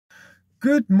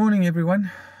Good morning,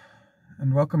 everyone,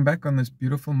 and welcome back on this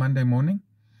beautiful Monday morning.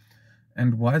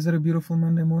 And why is it a beautiful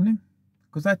Monday morning?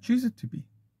 Because I choose it to be.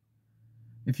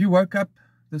 If you woke up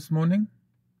this morning,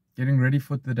 getting ready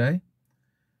for the day,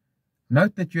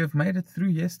 note that you have made it through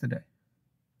yesterday.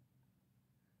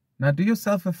 Now do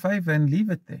yourself a favor and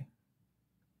leave it there.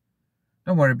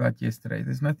 Don't worry about yesterday.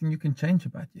 There's nothing you can change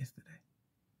about yesterday.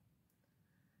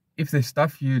 If there's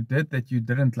stuff you did that you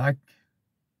didn't like,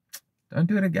 don't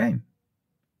do it again.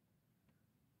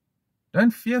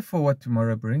 Don't fear for what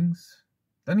tomorrow brings.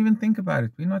 Don't even think about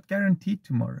it. We're not guaranteed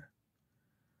tomorrow.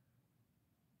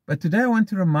 But today I want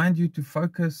to remind you to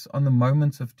focus on the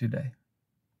moments of today.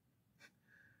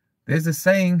 There's a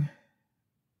saying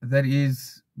that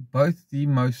is both the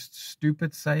most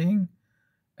stupid saying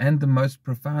and the most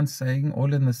profound saying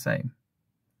all in the same.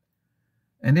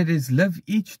 And it is live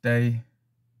each day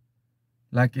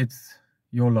like it's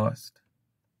your last.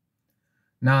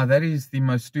 Now, that is the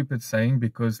most stupid saying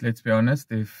because, let's be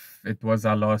honest, if it was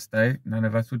our last day, none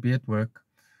of us would be at work.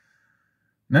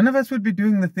 None of us would be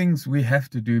doing the things we have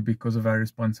to do because of our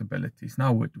responsibilities.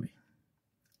 Now, would we?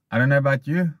 I don't know about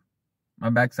you.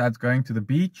 My backside's going to the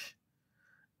beach,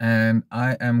 and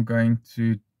I am going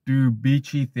to do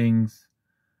beachy things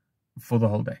for the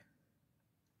whole day.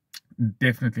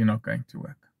 Definitely not going to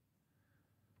work.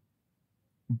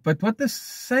 But what this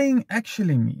saying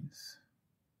actually means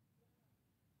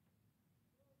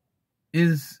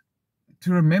is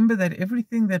to remember that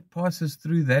everything that passes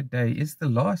through that day is the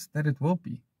last that it will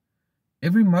be.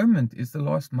 Every moment is the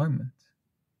last moment.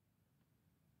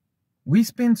 We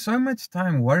spend so much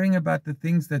time worrying about the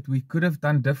things that we could have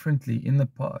done differently in the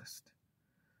past.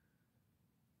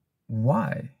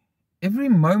 Why? Every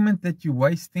moment that you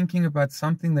waste thinking about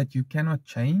something that you cannot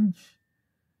change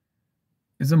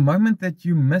is a moment that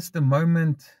you missed a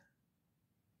moment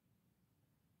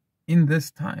in this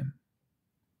time.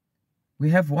 We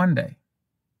have one day.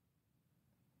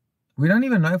 We don't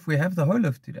even know if we have the whole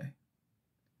of today.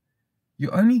 You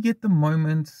only get the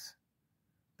moments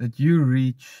that you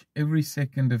reach every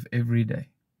second of every day.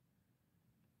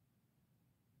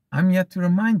 I'm here to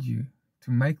remind you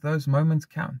to make those moments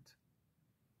count.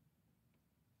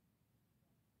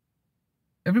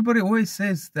 Everybody always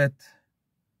says that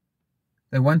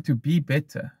they want to be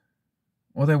better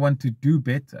or they want to do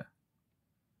better.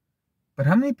 But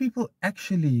how many people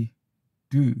actually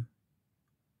do?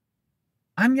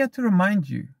 I'm here to remind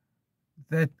you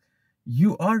that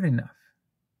you are enough,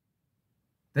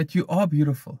 that you are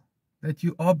beautiful, that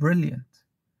you are brilliant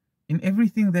in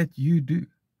everything that you do.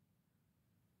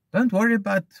 Don't worry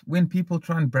about when people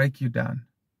try and break you down.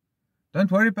 Don't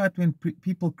worry about when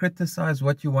people criticize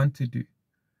what you want to do.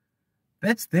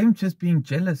 That's them just being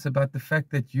jealous about the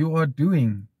fact that you are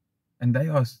doing and they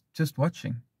are just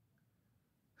watching.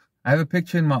 I have a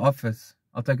picture in my office.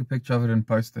 I'll take a picture of it and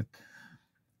post it,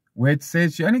 where it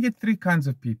says you only get 3 kinds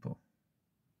of people.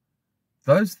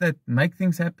 Those that make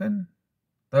things happen,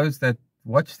 those that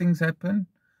watch things happen,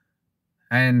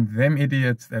 and them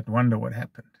idiots that wonder what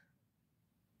happened.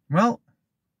 Well,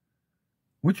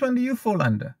 which one do you fall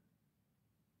under?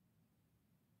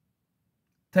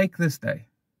 Take this day.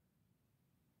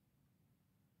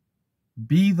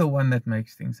 Be the one that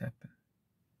makes things happen.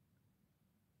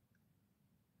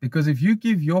 Because if you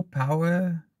give your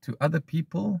power to other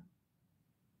people,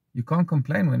 you can't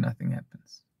complain when nothing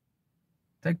happens.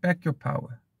 Take back your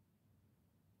power.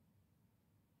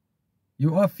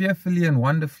 You are fearfully and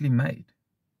wonderfully made.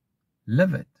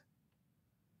 Live it.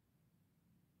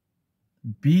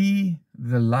 Be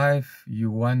the life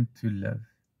you want to live.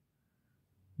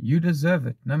 You deserve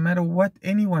it, no matter what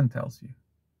anyone tells you.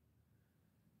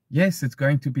 Yes, it's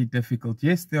going to be difficult.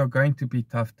 Yes, there are going to be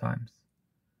tough times.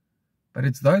 But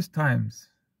it's those times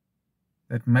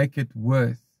that make it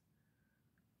worth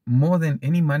more than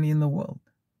any money in the world.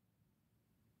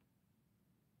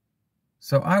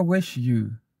 So I wish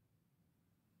you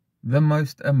the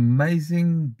most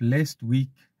amazing, blessed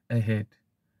week ahead.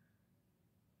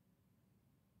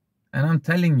 And I'm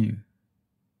telling you,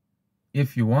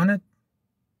 if you want it,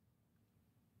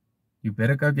 you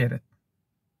better go get it.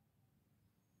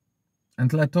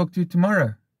 Until I talk to you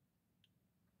tomorrow.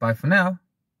 Bye for now.